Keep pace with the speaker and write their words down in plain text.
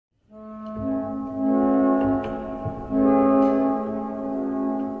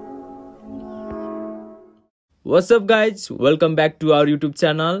What's up guys, welcome back to our YouTube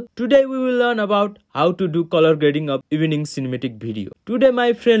channel. Today we will learn about how to do color grading of evening cinematic video. Today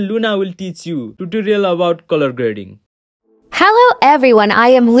my friend Luna will teach you tutorial about color grading. Hello everyone, I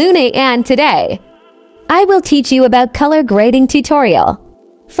am Luna and today I will teach you about color grading tutorial.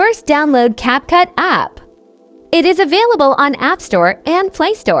 First, download CapCut app. It is available on App Store and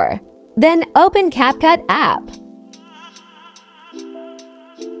Play Store. Then open CapCut app.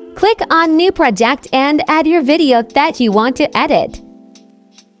 Click on New Project and add your video that you want to edit.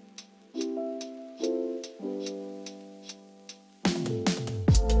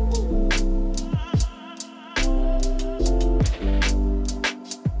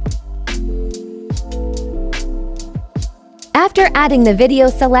 After adding the video,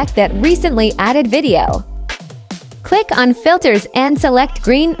 select that recently added video. Click on Filters and select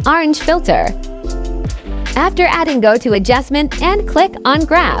Green-Orange filter. After adding, go to Adjustment and click on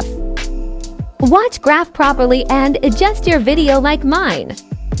Graph. Watch graph properly and adjust your video like mine.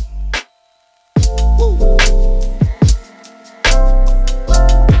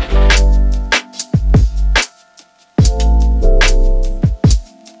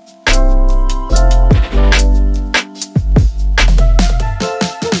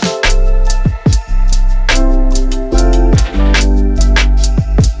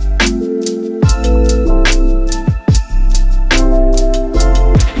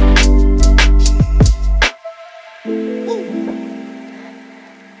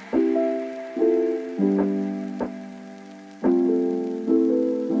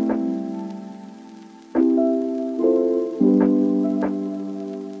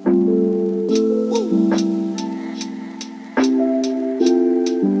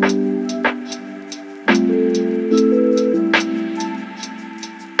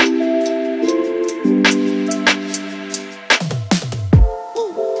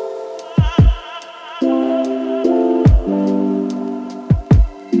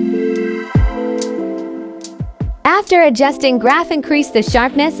 After adjusting graph, increase the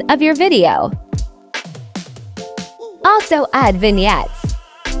sharpness of your video. Also add vignettes.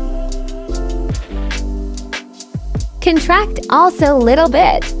 Contract also little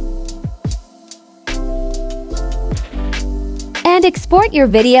bit. And export your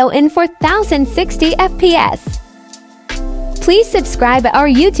video in 4060 FPS. Please subscribe our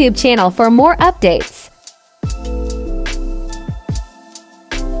YouTube channel for more updates.